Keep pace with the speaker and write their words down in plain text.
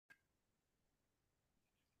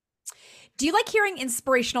Do you like hearing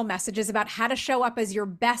inspirational messages about how to show up as your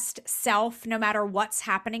best self no matter what's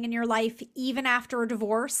happening in your life, even after a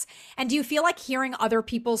divorce? And do you feel like hearing other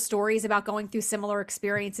people's stories about going through similar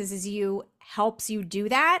experiences as you helps you do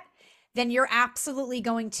that? Then you're absolutely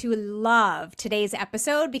going to love today's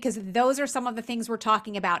episode because those are some of the things we're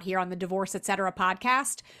talking about here on the Divorce Etc.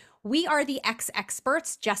 podcast. We are the ex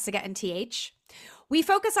experts, Jessica and TH. We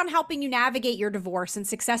focus on helping you navigate your divorce and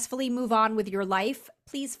successfully move on with your life.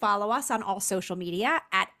 Please follow us on all social media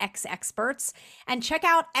at XExperts and check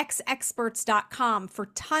out xexperts.com for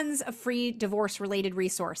tons of free divorce related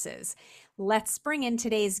resources. Let's bring in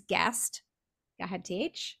today's guest. Go ahead,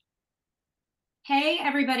 TH. Hey,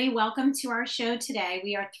 everybody. Welcome to our show today.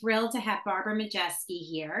 We are thrilled to have Barbara Majeski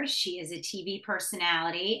here. She is a TV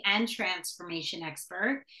personality and transformation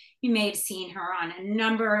expert. You may have seen her on a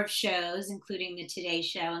number of shows, including the Today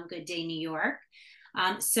Show and Good Day New York.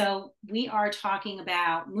 So we are talking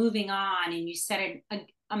about moving on, and you set an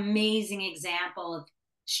amazing example of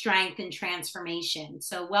strength and transformation.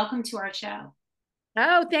 So welcome to our show.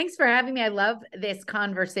 Oh, thanks for having me. I love this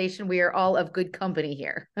conversation. We are all of good company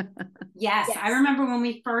here. Yes, I remember when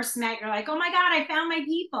we first met, you're like, oh my God, I found my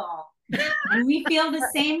people. And we feel the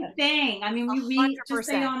same thing. I mean, we just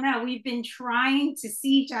so you all know, we've been trying to see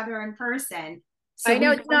each other in person. So I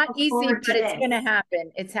know it's not easy, but it's going to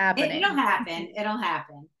happen. It's happening. It'll happen. It'll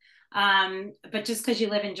happen. But just because you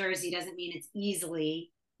live in Jersey doesn't mean it's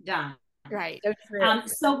easily done. Right.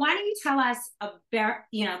 So why don't you tell us about,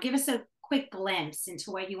 give us a quick glimpse into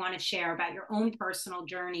what you want to share about your own personal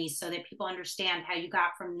journey so that people understand how you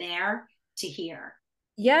got from there to here.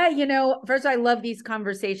 Yeah, first I love these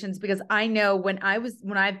conversations because I know when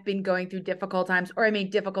I've been going through difficult times or I made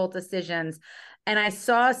difficult decisions and I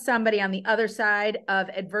saw somebody on the other side of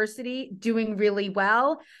adversity doing really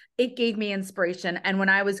well, it gave me inspiration. And when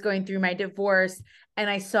I was going through my divorce and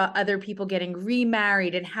I saw other people getting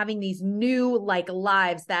remarried and having these new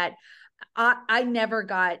lives that I never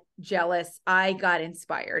got jealous. I got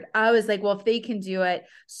inspired. I was like, well, if they can do it,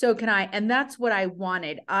 so can I. And that's what I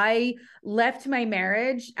wanted. I left my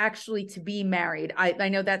marriage actually to be married. I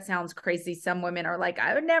know that sounds crazy. Some women are like,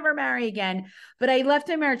 I would never marry again. But I left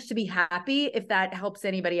my marriage to be happy, if that helps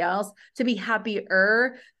anybody else, to be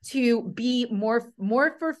happier, to be more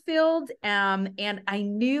fulfilled. And I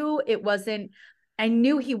knew he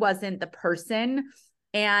wasn't the person.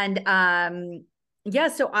 And yeah,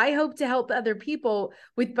 so I hope to help other people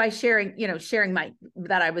by sharing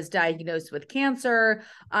that I was diagnosed with cancer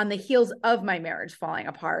on the heels of my marriage falling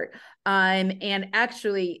apart. And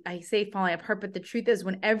actually I say falling apart, but the truth is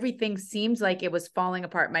when everything seems like it was falling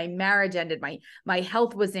apart, my marriage ended, my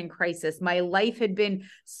health was in crisis, my life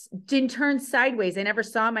didn't turn sideways. I never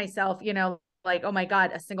saw myself, like, oh my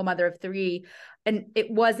God, a single mother of three. And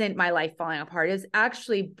it wasn't my life falling apart. It was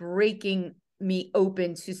actually breaking me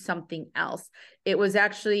open to something else. It was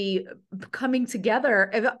actually coming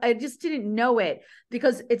together. I just didn't know it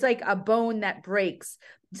because it's like a bone that breaks.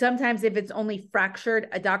 Sometimes if it's only fractured,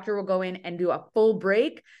 a doctor will go in and do a full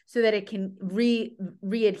break so that it can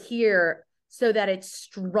re-adhere so that it's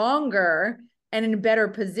stronger and in a better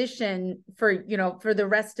position for the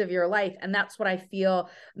rest of your life. And that's what I feel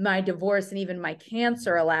my divorce and even my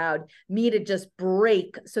cancer allowed me to just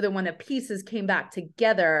break so that when the pieces came back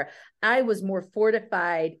together, I was more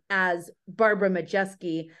fortified as Barbara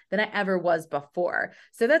Majeski than I ever was before.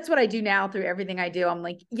 So that's what I do now through everything I do. I'm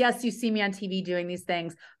like, yes, you see me on TV doing these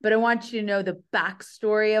things, but I want you to know the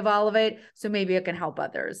backstory of all of it. So maybe it can help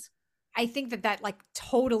others. I think that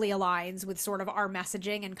totally aligns with sort of our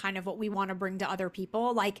messaging and kind of what we want to bring to other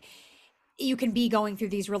people. Like, you can be going through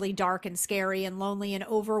these really dark and scary and lonely and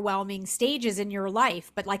overwhelming stages in your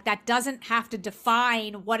life, but that doesn't have to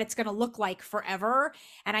define what it's going to look like forever.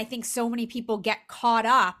 And I think so many people get caught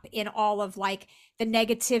up in all of the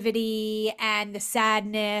negativity and the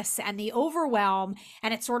sadness and the overwhelm.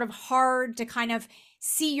 And it's sort of hard to kind of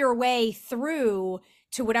see your way through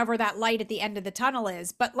to whatever that light at the end of the tunnel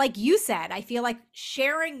is. But like you said, I feel like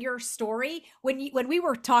sharing your story, when we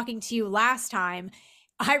were talking to you last time,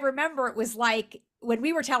 I remember it was like when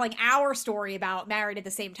we were telling our story about married at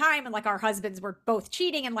the same time and our husbands were both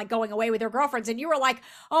cheating and going away with their girlfriends. And you were like,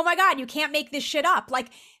 oh my God, you can't make this shit up.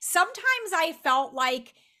 Sometimes I felt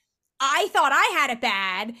like I thought I had it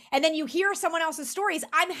bad. And then you hear someone else's stories.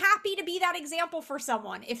 I'm happy to be that example for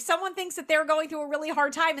someone. If someone thinks that they're going through a really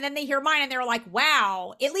hard time and then they hear mine and they're like,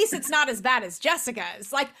 wow, at least it's not as bad as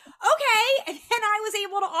Jessica's. Okay. And then I was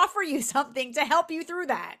able to offer you something to help you through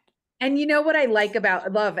that. And you know what I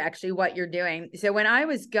love actually what you're doing. So when I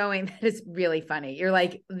was going, that is really funny. You're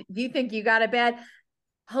like, you think you got it bad?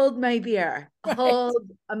 Hold my beer, hold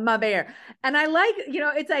my beer. And I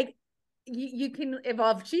it's like, you can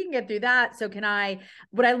evolve. She can get through that. So can I.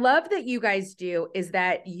 What I love that you guys do is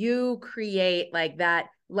that you create like that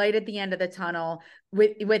light at the end of the tunnel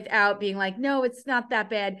without being like, no, it's not that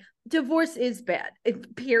bad. Divorce is bad.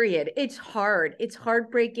 Period. It's hard. It's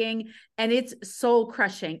heartbreaking and it's soul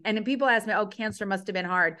crushing. And people ask me, oh, cancer must have been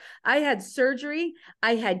hard. I had surgery.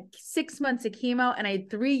 I had 6 months of chemo and I had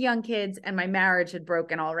 3 young kids and my marriage had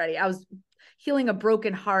broken already. I was healing a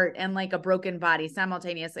broken heart and like a broken body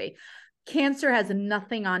simultaneously. Cancer has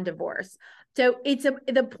nothing on divorce. So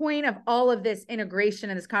the point of all of this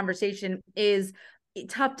integration and this conversation is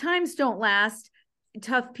tough times don't last.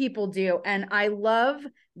 Tough people do. And I love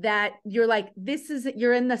that you're like,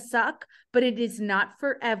 you're in the suck, but it is not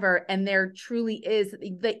forever. And there truly is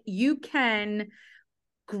that you can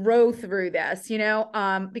grow through this,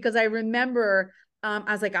 because I remember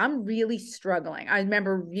I was like, I'm really struggling. I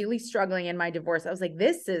remember really struggling in my divorce. I was like,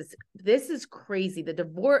 this is crazy. The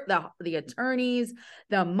divorce, the attorneys,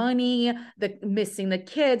 the money, the missing the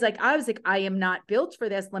kids. Like, I was like, I am not built for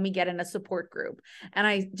this. Let me get in a support group. And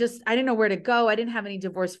I didn't know where to go. I didn't have any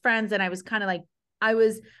divorced friends. And I was kind of like, I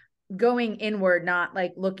was going inward, not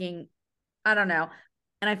like looking, I don't know.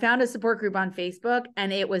 And I found a support group on Facebook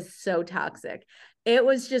and it was so toxic. It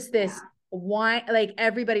was just this why, like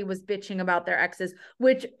everybody was bitching about their exes,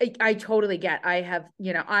 which I totally get. I have,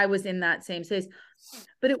 I was in that same space,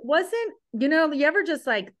 but it wasn't, you ever just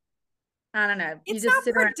like, I don't know. It's not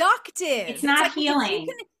productive. It's not like, healing. You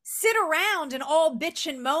can sit around and all bitch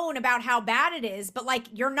and moan about how bad it is, but like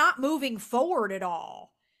you're not moving forward at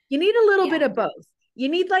all. You need a little bit of both. You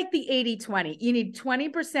need like the 80-20. You need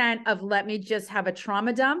 20% of let me just have a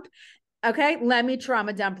trauma dump. Okay, let me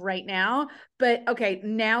trauma dump right now. But okay,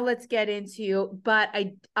 now let's get into, but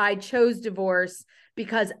I chose divorce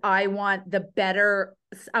because I want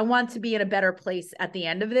to be in a better place at the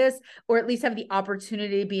end of this, or at least have the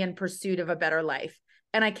opportunity to be in pursuit of a better life.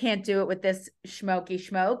 And I can't do it with this smoke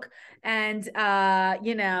and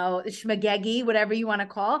schmageggy, whatever you want to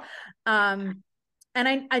call. And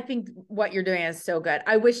I think what you're doing is so good.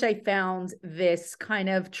 I wish I found this kind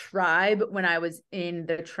of tribe when I was in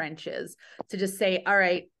the trenches to just say, all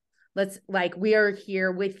right, we are here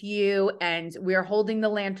with you and we're holding the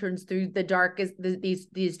lanterns through the darkest,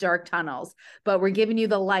 these dark tunnels, but we're giving you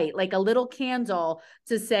the light, like a little candle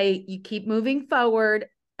to say, you keep moving forward.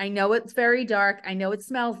 I know it's very dark. I know it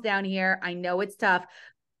smells down here. I know it's tough,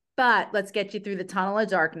 but let's get you through the tunnel of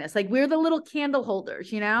darkness. Like we're the little candle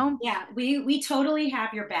holders, Yeah, we totally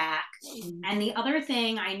have your back. Mm-hmm. And the other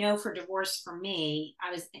thing I know for divorce for me,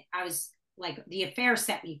 I was like, the affair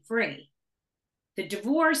set me free. The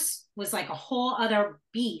divorce was like a whole other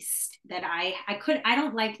beast that I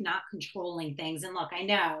don't like not controlling things. And look, I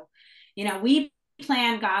know, we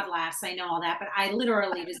plan, God laughs, I know all that, but I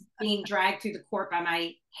literally was being dragged through the court by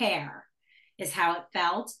my hair is how it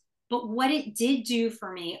felt. But what it did do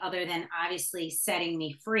for me, other than obviously setting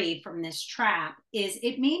me free from this trap, is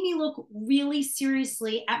it made me look really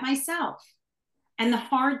seriously at myself and the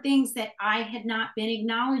hard things that I had not been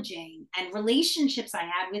acknowledging, and relationships I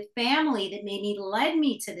had with family that led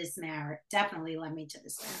me to this marriage, definitely led me to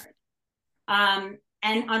this marriage.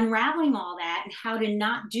 And unraveling all that and how to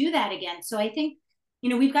not do that again. So I think,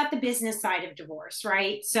 we've got the business side of divorce,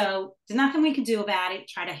 right? So there's nothing we can do about it.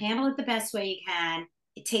 Try to handle it the best way you can.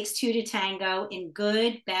 It takes 2 to tango in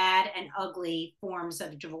good, bad, and ugly forms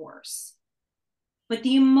of divorce. But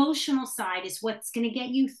the emotional side is what's going to get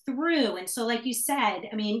you through. And so, like you said,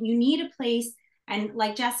 I mean, you need a place. And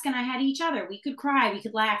like Jessica and I had each other. We could cry, we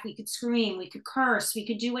could laugh, we could scream, we could curse, we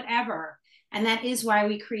could do whatever. And that is why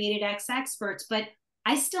we created Ex Experts. But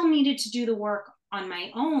I still needed to do the work on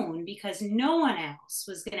my own because no one else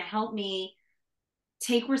was going to help me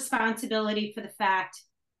take responsibility for the fact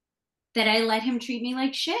that I let him treat me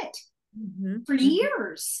like shit for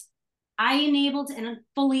years. I enabled and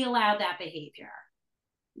fully allowed that behavior.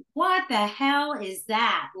 What the hell is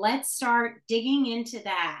that? Let's start digging into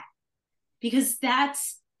that, because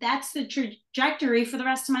that's the trajectory for the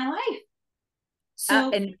rest of my life.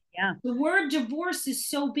 So the word divorce is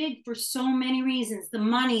so big for so many reasons: the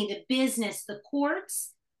money, the business, the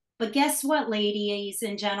courts. But guess what, ladies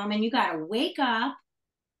and gentlemen, you got to wake up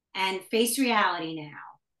and face reality now.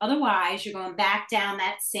 Otherwise, you're going back down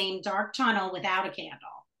that same dark tunnel without a candle,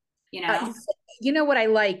 what I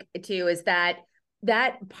like too is that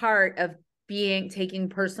part of taking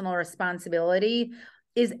personal responsibility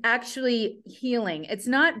is actually healing. It's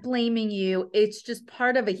not blaming you. It's just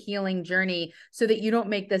part of a healing journey so that you don't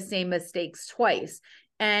make the same mistakes twice.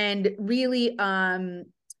 And really,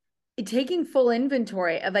 taking full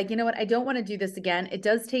inventory of like, what, I don't want to do this again. It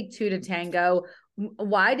does take 2 to tango.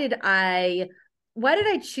 Why did I why did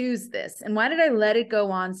I choose this? And why did I let it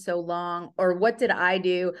go on so long? Or what did I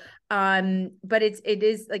do? But it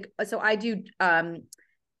is like, so I do,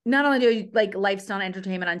 not only do I like lifestyle and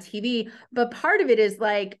entertainment on TV, but part of it is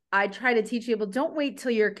like, I try to teach people, don't wait till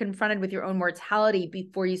you're confronted with your own mortality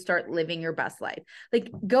before you start living your best life. Like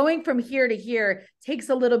going from here to here takes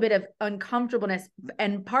a little bit of uncomfortableness.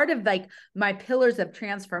 And part of like my pillars of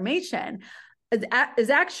transformation is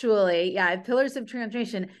actually, yeah, pillars of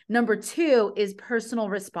transformation. Number 2 is personal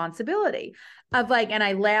responsibility of like, and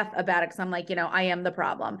I laugh about it because I'm like, I am the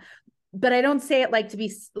problem. But I don't say it like to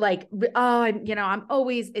be like, oh, I'm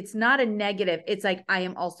always, it's not a negative. It's like, I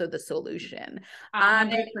am also the solution.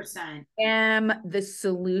 100%. I am the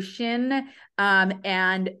solution.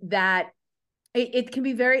 And that it can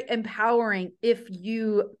be very empowering if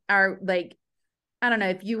you are like, I don't know,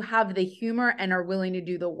 if you have the humor and are willing to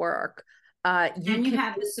do the work. You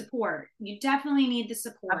have the support. You definitely need the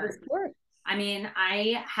have the support. support. I mean,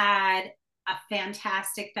 I had a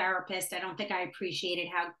fantastic therapist. I don't think I appreciated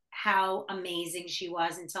how amazing she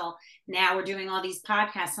was until now we're doing all these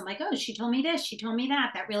podcasts. I'm like, oh, she told me this, she told me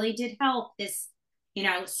that. That really did help this,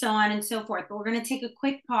 so on and so forth. But we're going to take a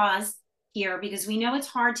quick pause here because we know it's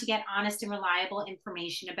hard to get honest and reliable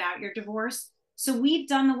information about your divorce. So we've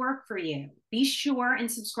done the work for you. Be sure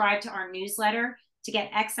and subscribe to our newsletter to get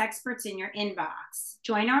experts in your inbox.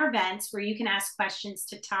 Join our events where you can ask questions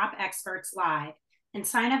to top experts live and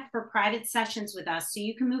sign up for private sessions with us so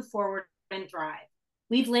you can move forward and thrive.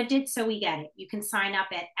 We've lived it, so we get it. You can sign up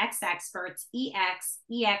at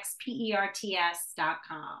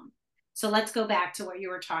xexperts.com. So let's go back to what you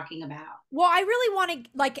were talking about. Well, I really want to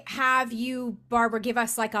like have you, Barbara, give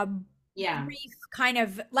us like a brief kind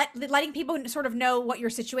of letting people sort of know what your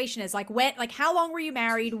situation is. Like how long were you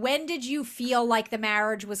married? When did you feel like the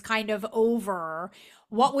marriage was kind of over?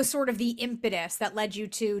 What was sort of the impetus that led you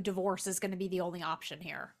to divorce is going to be the only option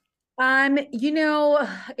here?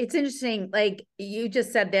 It's interesting. Like you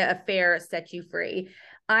just said, the affair set you free.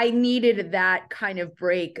 I needed that kind of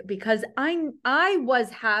break because I was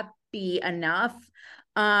happy enough.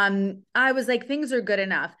 I was like, things are good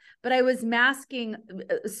enough, but I was masking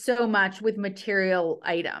so much with material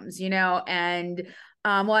items, and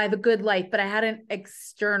well, I have a good life, but I had an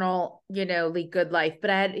external, good life,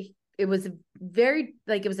 but it was very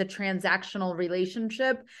like, it was a transactional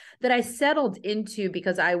relationship that I settled into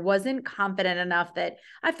because I wasn't confident enough that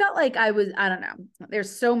I felt like I don't know,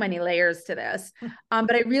 there's so many layers to this.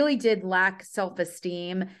 But I really did lack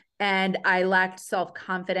self-esteem and I lacked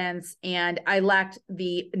self-confidence and I lacked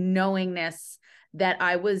the knowingness that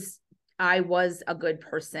I was a good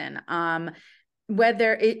person.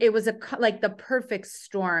 Whether it was like the perfect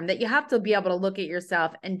storm that you have to be able to look at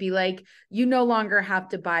yourself and be like, you no longer have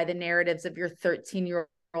to buy the narratives of your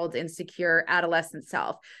 13-year-old insecure adolescent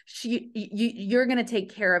self. You're going to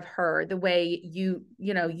take care of her the way you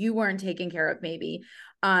weren't taking care of maybe.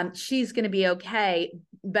 She's going to be okay,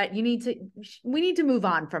 but we need to move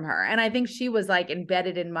on from her. And I think she was like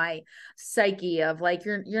embedded in my psyche of like,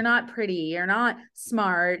 you're not pretty, you're not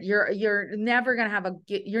smart, you're never going to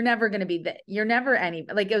you're never going to be that, you're never any,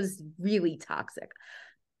 like it was really toxic.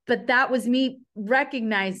 But that was me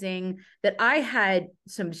recognizing that I had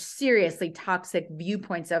some seriously toxic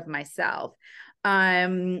viewpoints of myself.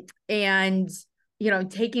 And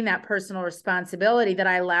taking that personal responsibility that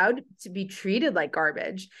I allowed to be treated like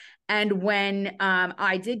garbage. And when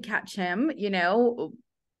I did catch him, in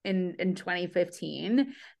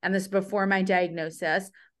 2015, and this before my diagnosis,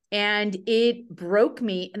 and it broke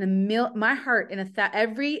me in my heart in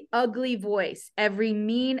every ugly voice, every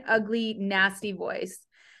mean, ugly, nasty voice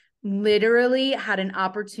literally had an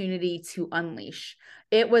opportunity to unleash.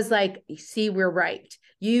 It was like, see, we're right.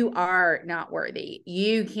 You are not worthy.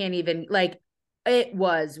 You can't even like, it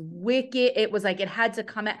was wicked. It was like, it had to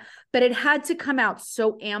come out, but it had to come out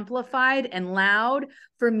so amplified and loud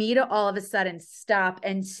for me to all of a sudden stop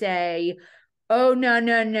and say, oh, no,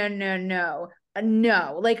 no, no, no, no.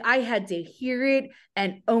 No, like I had to hear it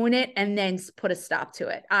and own it and then put a stop to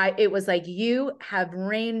it. It was like, you have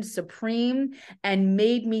reigned supreme and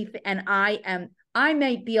made me, and I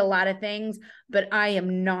might be a lot of things, but I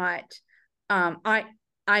am not,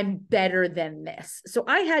 I'm better than this. So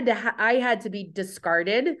I had to be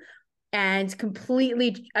discarded and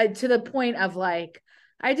completely to the point of like,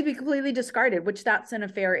 I had to be completely discarded, which that's an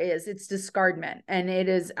affair is. It's discardment. And it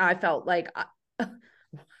is, I felt like,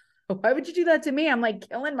 why would you do that to me? I'm like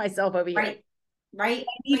killing myself over here. Right. But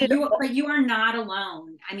you are not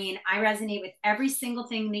alone. I mean, I resonate with every single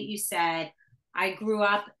thing that you said. I grew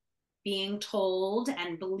up being told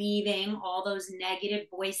and believing all those negative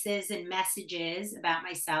voices and messages about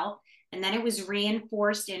myself. And then it was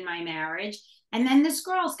reinforced in my marriage. And then this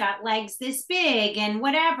girl's got legs this big and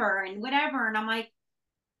whatever and whatever. And I'm like,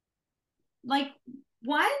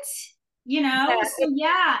 what? You know? Yeah. So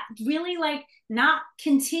yeah, really like not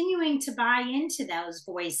continuing to buy into those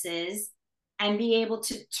voices and be able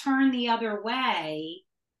to turn the other way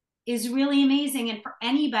is really amazing. And for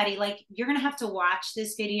anybody, like you're gonna have to watch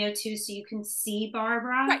this video too so you can see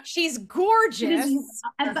Barbara. Right. She's It is gorgeous. yes,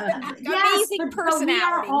 Amazing but we are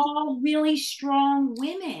personality. all really strong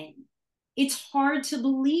women. It's hard to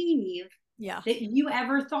believe Yeah. that you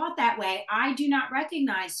ever thought that way. I do not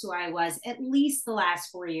recognize who I was at least the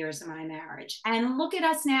last 4 years of my marriage. And look at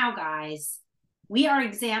us now, guys. We are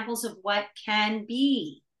examples of what can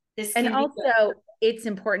be. This And can be good. also, it's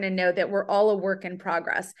important to know that we're all a work in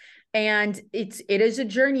progress. And it is a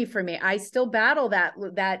journey for me. I still battle that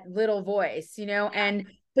little voice, you know, and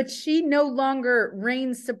but she no longer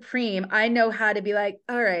reigns supreme. I know how to be like,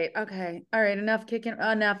 all right, okay, all right, enough kicking,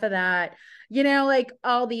 enough of that, you know, like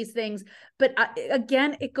all these things. But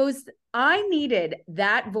again, it goes, I needed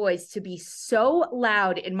that voice to be so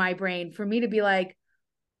loud in my brain for me to be like,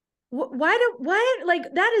 why like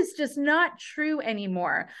that is just not true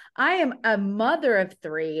anymore. I am a mother of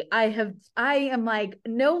three. I am like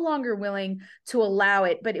no longer willing to allow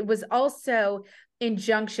it, but it was also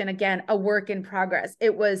injunction, again, a work in progress.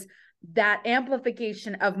 It was that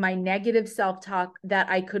amplification of my negative self-talk that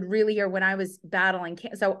I could really hear when I was battling.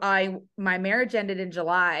 So my marriage ended in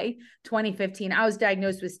July 2015. I was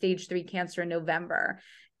diagnosed with stage 3 cancer in November.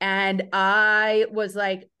 And I was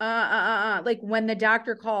like, like when the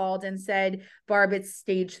doctor called and said, Barb, it's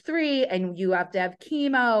stage 3 and you have to have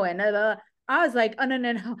chemo. And I was like, oh, no,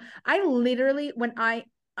 no, no. I literally, when I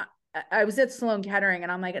was at Sloan Kettering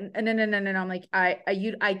and I'm like, no, no, no, no, no. I'm like,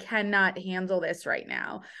 I cannot handle this right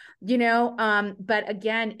now, you know? But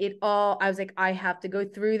again, I was like, I have to go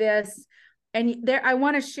through this. And there, I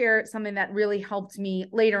want to share something that really helped me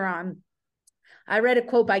later on. I read a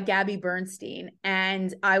quote by Gabby Bernstein,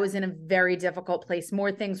 and I was in a very difficult place.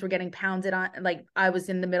 More things were getting pounded on. Like I was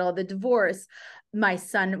in the middle of the divorce. My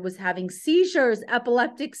son was having seizures,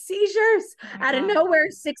 epileptic seizures out of nowhere,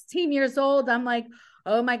 16 years old. I'm like,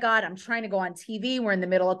 oh my God, I'm trying to go on TV. We're in the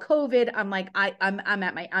middle of COVID. I'm like,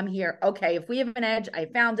 I'm here. Okay. If we have an edge, I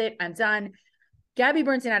found it. I'm done. Gabby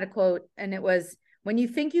Bernstein had a quote, and it was, when you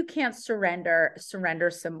think you can't surrender, surrender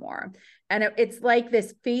some more. And it's like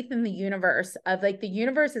this faith in the universe of like the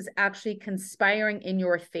universe is actually conspiring in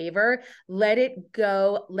your favor. Let it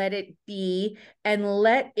go, let it be, and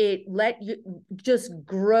let you just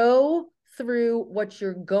grow through what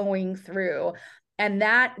you're going through. And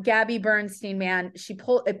that Gabby Bernstein, man,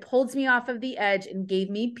 it pulled me off of the edge and gave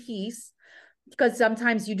me peace, because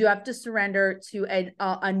sometimes you do have to surrender to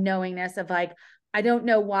a knowingness of like, I don't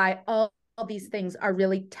know why all these things are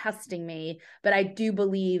really testing me, but I do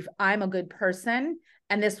believe I'm a good person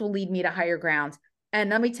and this will lead me to higher ground. And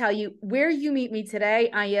let me tell you, where you meet me today,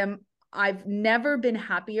 I've never been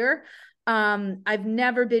happier. I've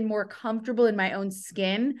never been more comfortable in my own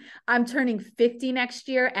skin. I'm turning 50 next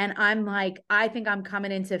year and I'm like, I think I'm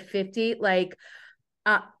coming into 50 like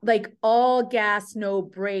all gas, no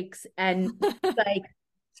brakes, and like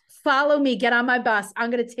follow me, get on my bus. I'm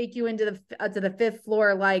going to take you into the to the 5th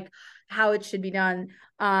floor, like how it should be done.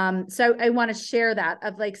 So I want to share that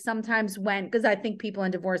of like sometimes because I think people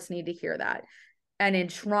in divorce need to hear that, and in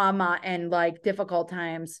trauma and like difficult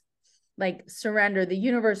times, like surrender. The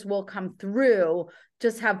universe will come through.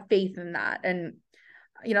 Just have faith in that, and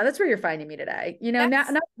you know that's where you're finding me today. You know, not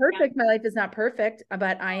perfect. My life is not perfect,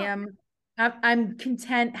 but I'm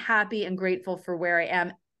content, happy, and grateful for where I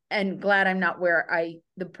am, and glad I'm not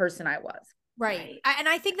the person I was. Right. And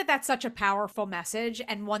I think that that's such a powerful message,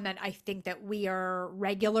 and one that I think that we are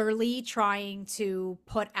regularly trying to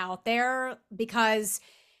put out there, because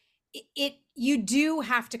you do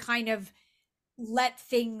have to kind of let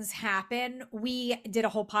things happen. We did a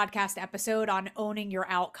whole podcast episode on owning your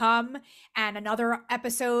outcome, and another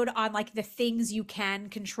episode on like the things you can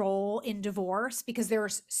control in divorce, because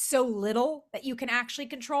there's so little that you can actually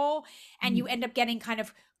control, and you end up getting kind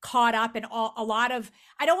of caught up in a lot of,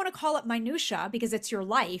 I don't want to call it minutia because it's your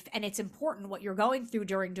life and it's important what you're going through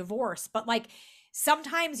during divorce, but like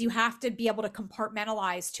sometimes you have to be able to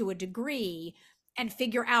compartmentalize to a degree and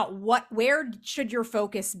figure out where should your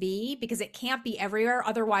focus be, because it can't be everywhere,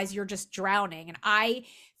 otherwise you're just drowning. And I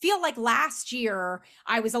feel like last year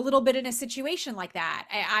I was a little bit in a situation like that.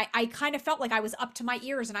 I kind of felt like I was up to my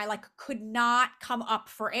ears and I like could not come up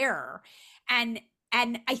for air. And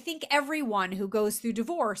I think everyone who goes through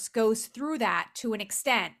divorce goes through that to an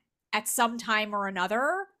extent at some time or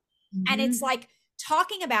another. And it's like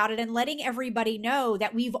talking about it and letting everybody know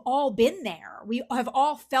that we've all been there. We have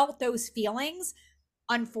all felt those feelings.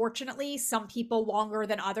 Unfortunately, some people longer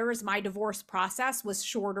than others. My divorce process was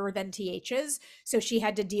shorter than TH's. So she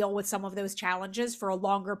had to deal with some of those challenges for a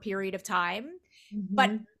longer period of time. But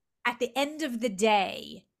Mhm. at the end of the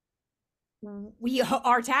day,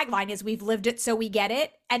 our tagline is we've lived it so we get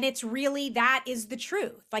it, and it's really, that is the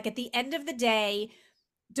truth. Like at the end of the day,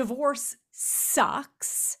 divorce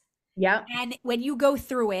sucks, Yeah. and when you go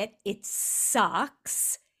through it, it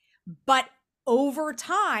sucks, but over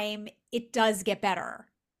time it does get better.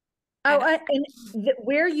 Oh, And and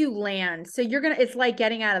where you land. So you're gonna. It's like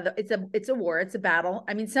getting out of the. It's a war. It's a battle.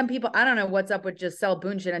 I mean, some people. I don't know what's up with Giselle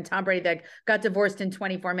Bundchen and Tom Brady that got divorced in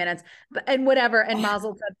 24 minutes, but and whatever. And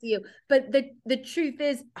Mazel tov to you. But the truth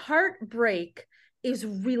is, heartbreak is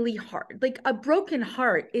really hard. Like a broken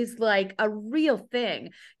heart is like a real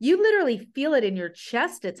thing. You literally feel it in your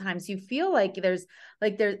chest at times. You feel like there's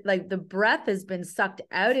like the breath has been sucked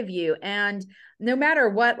out of you, and no matter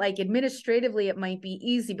what, like administratively, it might be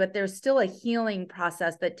easy, but there's still a healing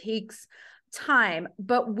process that takes time.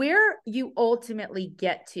 But where you ultimately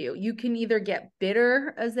get to, you can either get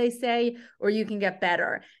bitter, as they say, or you can get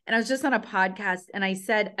better. And I was just on a podcast and I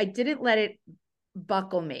said, I didn't let it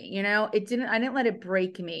buckle me, I didn't let it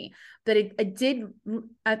break me, but it did.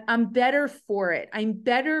 I'm better for it. I'm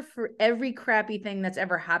better for every crappy thing that's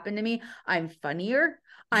ever happened to me. I'm funnier,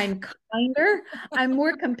 I'm kinder, I'm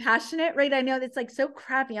more compassionate, right? I know that's like so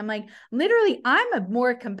crappy. I'm like, literally, I'm a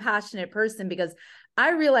more compassionate person because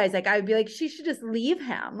I realized like I would be like, she should just leave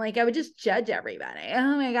him. Like I would just judge everybody.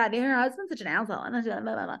 Oh my God, her husband's such an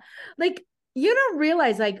asshole. Like you don't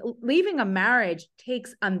realize like leaving a marriage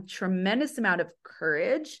takes a tremendous amount of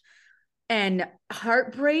courage and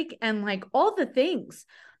heartbreak and like all the things.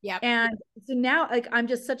 yep. And so now like I'm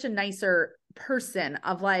just such a nicer person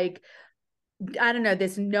of like, I don't know,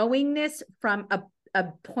 this knowingness from a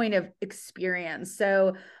point of experience.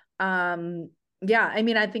 So yeah, I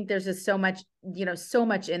mean, I think there's just so much, so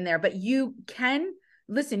much in there, but you can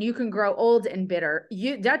listen, you can grow old and bitter.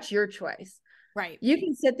 That's your choice. Right. You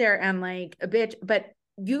can sit there and like a bitch, but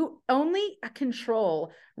you only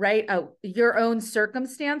control, right? Your own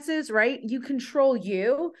circumstances, right? You control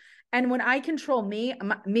you. And when I control me,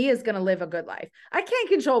 me is going to live a good life. I can't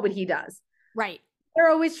control what he does. Right. They're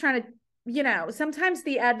always trying to, sometimes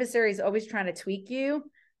the adversary is always trying to tweak you.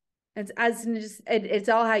 It's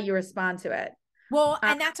all how you respond to it. Well, Uh,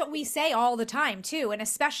 and that's what we say all the time too, and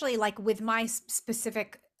especially like with my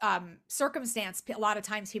specific circumstance, a lot of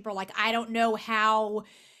times people are like, I don't know how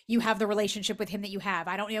you have the relationship with him that you have.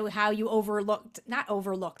 I don't know how you not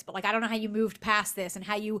overlooked, but like I don't know how you moved past this and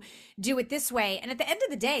how you do it this way. And at the end of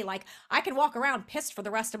the day, like I can walk around pissed for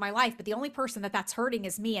the rest of my life, but the only person that's hurting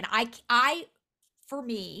is me. And I for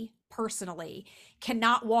me personally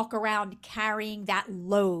cannot walk around carrying that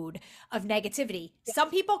load of negativity. Some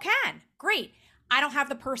people can. Great. I don't have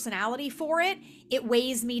the personality for it. It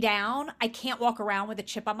weighs me down. I can't walk around with a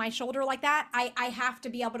chip on my shoulder like that. I have to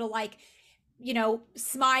be able to like,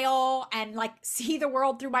 smile and like see the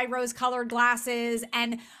world through my rose colored glasses.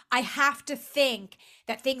 And I have to think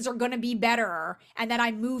that things are going to be better and that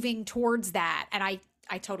I'm moving towards that. And I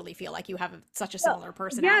totally feel like you have such a Well, similar yes,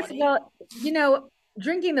 personality. well,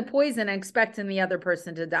 drinking the poison and expecting the other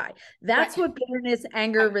person to die. Right. That's what bitterness,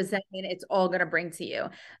 anger, Right. resentment, it's all going to bring to you.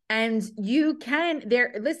 And you can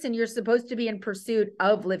listen, you're supposed to be in pursuit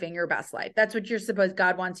of living your best life. That's what you're supposed,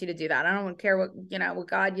 God wants you to do that. I don't care what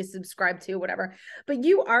God you subscribe to, whatever, but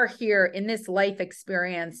you are here in this life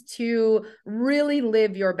experience to really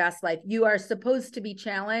live your best life. You are supposed to be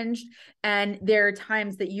challenged. And there are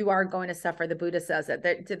times that you are going to suffer. The Buddha says it.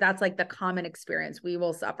 That's like the common experience. We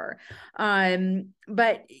will suffer.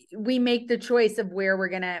 But we make the choice of where we're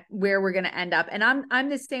gonna end up. And I'm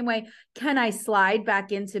the same way. Can I slide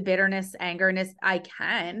back into bitterness, angerness? I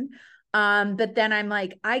can. But then I'm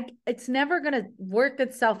like, it's never gonna work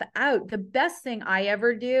itself out. The best thing I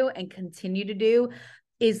ever do and continue to do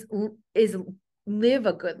is live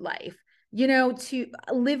a good life, to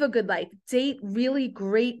live a good life, date really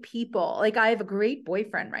great people. Like I have a great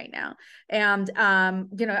boyfriend right now. And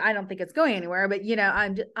I don't think it's going anywhere, but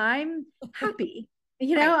I'm happy.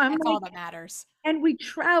 Right. I'm That's like, all that matters. and we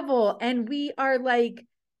travel and we are like,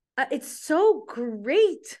 it's so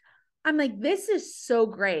great. I'm like, this is so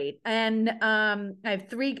great. And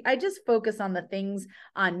I just focus on the things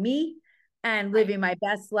on me and Right. living my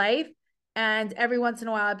best life. And every once in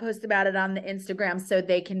a while, I post about it on the Instagram so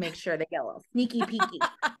they can make sure they get a little sneaky peeky.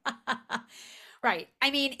 Right. I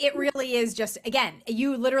mean, it really is just, again,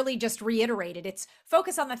 you literally just reiterated it's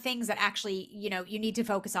focus on the things that actually, you need to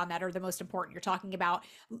focus on that are the most important. You're talking about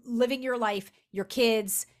living your life, your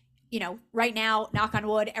kids, right now, knock on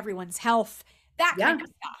wood, everyone's health, that kind Yeah. of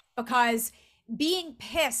stuff. Because being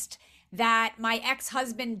pissed that my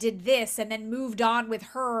ex-husband did this and then moved on with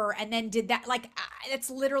her and then did that, like, it's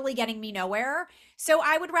literally getting me nowhere. So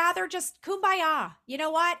I would rather just kumbaya. You know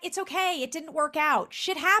what? It's okay. It didn't work out.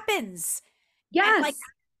 Shit happens. And like,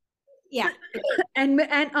 Yes. yeah,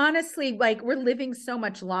 And honestly, like we're living so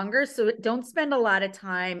much longer, so don't spend a lot of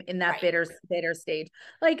time in that right. bitter stage.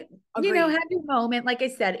 Like, Agreed. have your moment, like I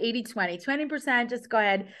said, 80-20, 20%, just go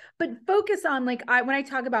ahead, but focus on, like, when I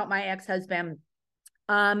talk about my ex-husband,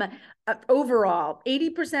 um overall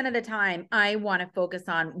 80% of the time I want to focus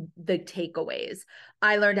on the takeaways.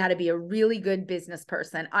 I learned how to be a really good business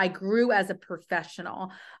person. I grew as a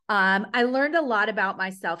professional. I learned a lot about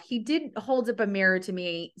myself. He did hold up a mirror to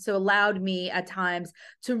me, so allowed me at times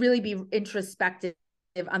to really be introspective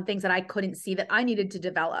on things that I couldn't see that I needed to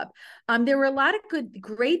develop. There were a lot of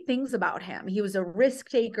great things about him. He was a risk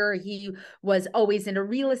taker. He was always into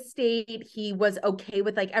real estate. He was okay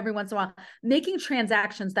with, like, every once in a while making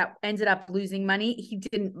transactions that ended up losing money. He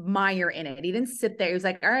didn't mire in it. He didn't sit there. He was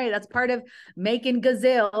like, all right, that's part of making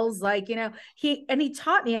gazelles. Like, he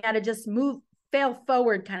taught me how to just fail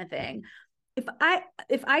forward kind of thing. If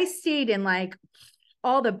I stayed in, like,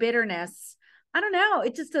 all the bitterness, I don't know,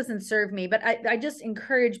 it just doesn't serve me. But I just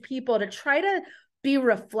encourage people to try to be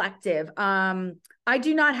reflective. I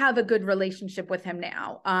do not have a good relationship with him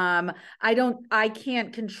now. I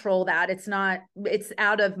can't control that. It's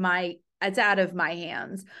out of my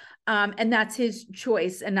hands. And that's his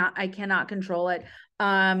choice, and I cannot control it.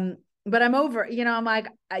 But I'm over, I'm like,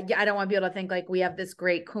 I don't want people to think like we have this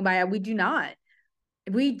great kumbaya. We do not.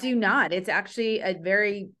 We do not. It's actually it's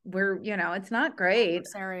not great.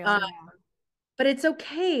 Adversarial, Um, yeah. but it's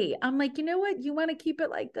okay. I'm like, you know what? You want to keep it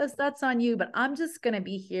like this? That's on you. But I'm just going to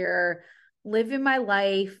be here, living my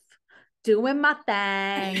life, doing my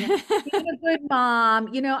thing, being a good mom.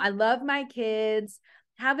 I love my kids,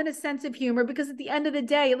 having a sense of humor, because at the end of the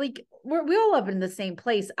day, like, we all live in the same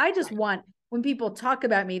place. I just Right. want, when people talk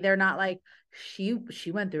about me, they're not like, she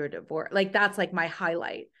went through a divorce. Like, that's like my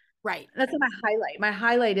highlight. Right. That's my highlight. My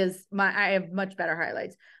highlight is I have much better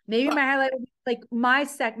highlights. Maybe Well, my highlight would be like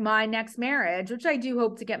my next marriage, which I do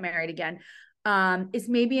hope to get married again. Is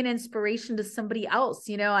maybe an inspiration to somebody else,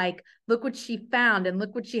 like, look what she found and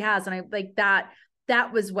look what she has. And I like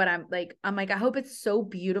that was what I'm like, I hope it's so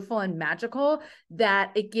beautiful and magical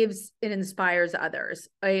that it inspires others.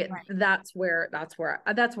 right. That's where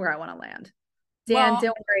I want to land. Dan, Well,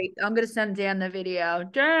 don't worry. I'm going to send Dan the video.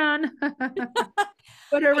 Dan,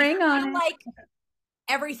 put a I ring on feel it. like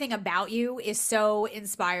everything about you is so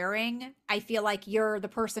inspiring. I feel like you're the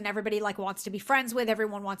person everybody like wants to be friends with.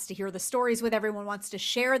 Everyone wants to hear the stories with. Everyone wants to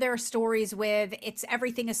share their stories with.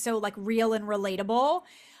 Everything is so like real and relatable.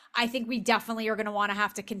 I think we definitely are going to want to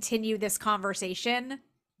have to continue this conversation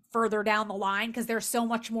further down the line because there's so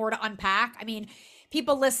much more to unpack. I mean,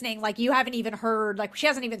 people listening, like you haven't even heard, like she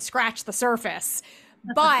hasn't even scratched the surface.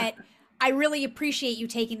 But I really appreciate you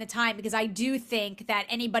taking the time because I do think that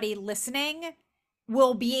anybody listening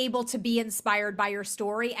will be able to be inspired by your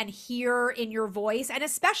story and hear in your voice, and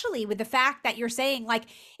especially with the fact that you're saying like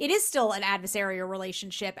it is still an adversarial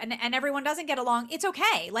relationship and everyone doesn't get along. It's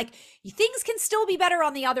okay, like things can still be better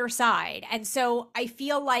on the other side. And so I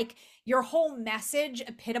feel like your whole message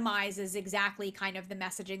epitomizes exactly kind of the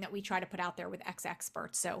messaging that we try to put out there with ex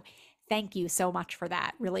experts. So thank you so much for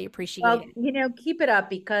that. Really appreciate Well, it. keep it up,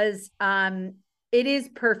 because it is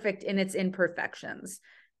perfect in its imperfections,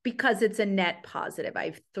 because it's a net positive. I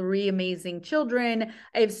have 3 amazing children.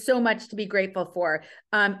 I have so much to be grateful for.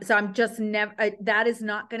 So I'm just never, that is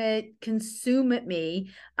not going to consume me.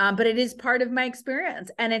 But it is part of my experience,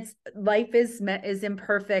 and life is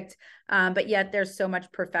imperfect. But yet there's so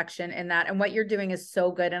much perfection in that. And what you're doing is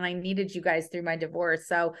so good. And I needed you guys through my divorce.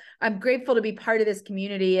 So I'm grateful to be part of this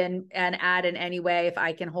community and add in any way, if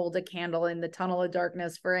I can hold a candle in the tunnel of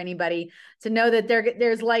darkness for anybody, to know that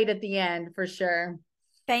there's light at the end, for sure.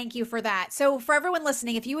 Thank you for that. So, for everyone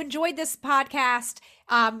listening, if you enjoyed this podcast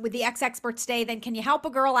with the X Experts Day, then can you help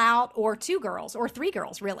a girl out, or 2 girls, or 3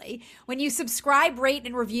 girls, really? When you subscribe, rate,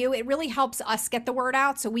 and review, it really helps us get the word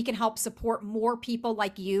out so we can help support more people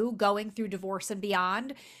like you going through divorce and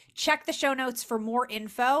beyond. Check the show notes for more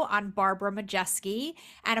info on Barbara Majeski.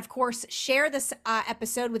 And of course, share this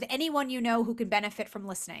episode with anyone you know who can benefit from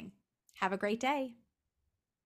listening. Have a great day.